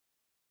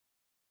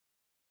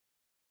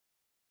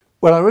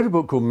Well, I wrote a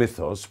book called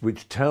Mythos,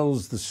 which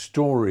tells the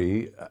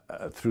story,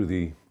 through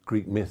the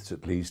Greek myths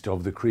at least,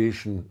 of the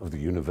creation of the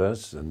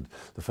universe and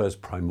the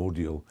first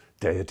primordial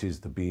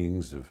deities, the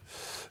beings of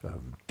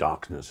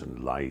darkness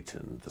and light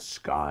and the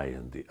sky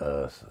and the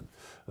earth and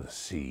the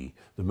sea,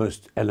 the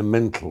most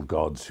elemental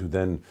gods who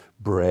then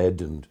bred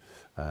and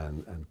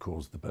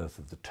caused the birth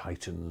of the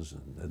Titans,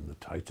 and then the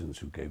Titans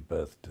who gave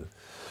birth to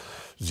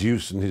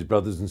Zeus and his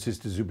brothers and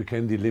sisters who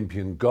became the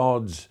Olympian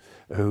gods,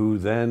 who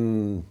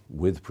then,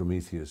 with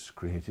Prometheus,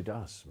 created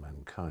us,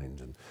 mankind.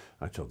 And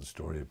I told the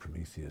story of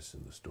Prometheus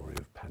and the story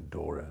of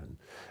Pandora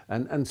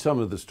and some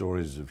of the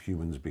stories of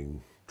humans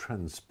being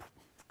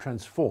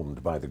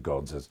transformed by the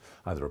gods as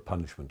either a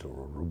punishment or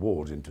a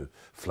reward into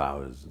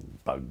flowers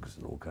and bugs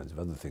and all kinds of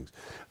other things.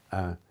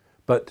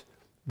 But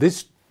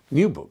this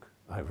new book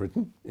I've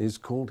written is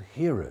called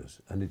Heroes,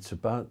 and it's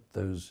about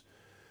those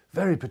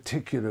very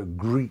particular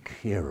Greek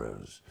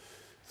heroes: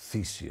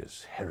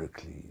 Theseus,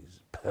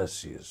 Heracles,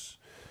 Perseus,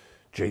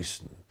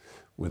 Jason,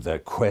 with their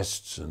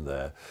quests and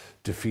their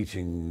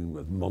defeating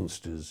of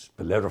monsters,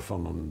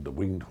 Bellerophon on the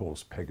winged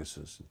horse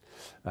Pegasus.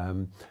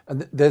 And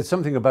there's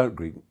something about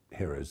Greek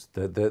heroes.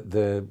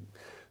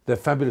 They're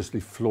fabulously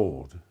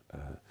flawed.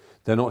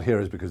 They're not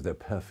heroes because they're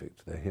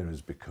perfect. They're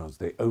heroes because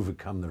they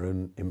overcome their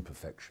own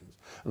imperfections.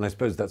 And I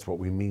suppose that's what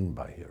we mean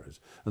by heroes.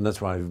 And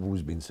that's why I've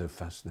always been so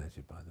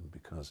fascinated by them,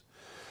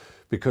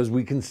 because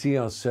we can see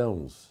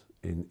ourselves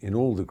in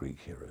all the Greek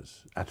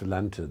heroes.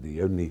 Atalanta,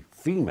 the only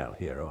female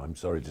hero, I'm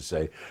sorry to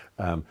say,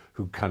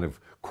 who kind of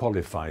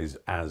qualifies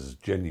as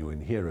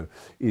genuine hero,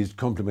 is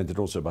complemented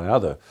also by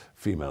other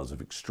females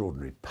of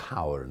extraordinary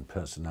power and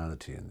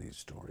personality in these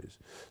stories.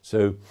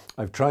 So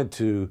I've tried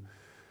to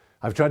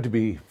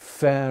be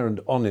fair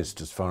and honest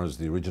as far as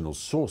the original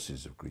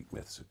sources of Greek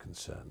myths are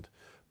concerned,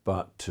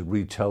 but to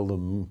retell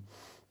them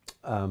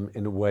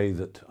in a way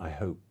that I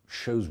hope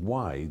shows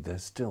why they're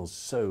still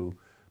so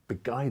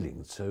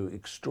beguiling, so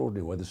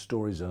extraordinary, why the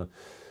stories are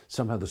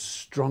somehow the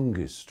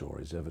strongest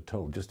stories ever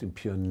told. Just in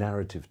pure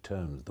narrative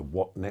terms, the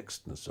what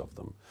nextness of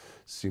them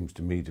seems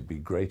to me to be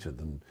greater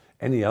than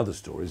any other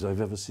stories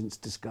I've ever since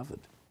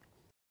discovered.